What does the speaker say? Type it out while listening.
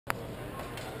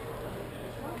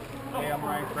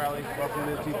Crowley. Welcome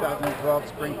to the 2012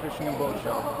 Spring Fishing and Boat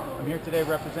Show. I'm here today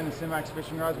representing Simax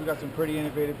fishing rods. We've got some pretty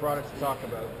innovative products to talk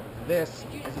about. This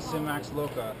is a Simax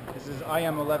Loca. This is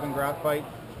IM11 graphite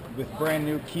with brand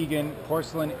new Keegan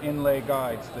porcelain inlay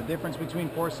guides. The difference between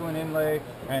porcelain inlay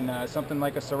and something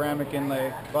like a ceramic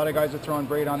inlay, a lot of guys are throwing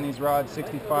braid on these rods,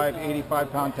 65,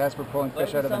 85 pound test for pulling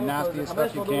fish out of the nastiest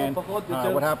stuff you can.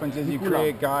 What happens is you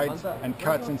create guides and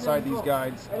cuts inside these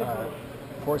guides.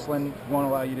 Porcelain won't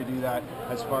allow you to do that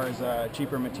as far as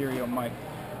cheaper material might.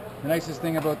 The nicest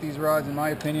thing about these rods, in my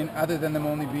opinion, other than them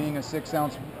only being a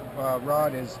 6-ounce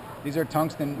rod, is these are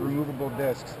tungsten removable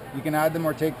discs. You can add them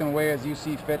or take them away as you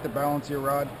see fit to balance your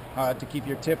rod, to keep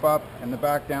your tip up and the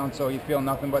back down so you feel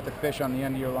nothing but the fish on the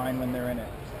end of your line when they're in it.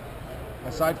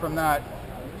 Aside from that,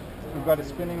 we've got a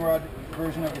spinning rod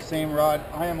version of the same rod,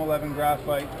 IM11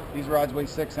 graphite. These rods weigh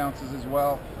 6 ounces as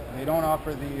well. They don't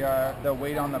offer the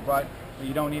weight on the butt, but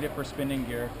you don't need it for spinning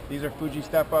gear. These are Fuji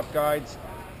step-up guides.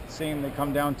 Same, they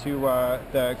come down to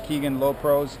the Keegan Low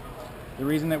Pros. The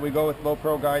reason that we go with low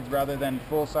pro guides rather than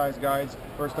full-size guides,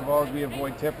 first of all, is we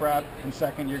avoid tip wrap, and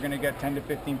second, you're going to get 10 to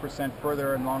 15%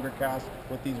 further and longer cast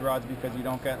with these rods because you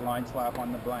don't get line slap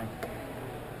on the blank.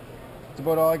 That's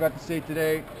about all I got to say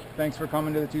today. Thanks for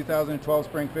coming to the 2012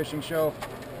 Spring Fishing Show.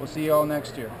 We'll see you all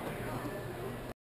next year.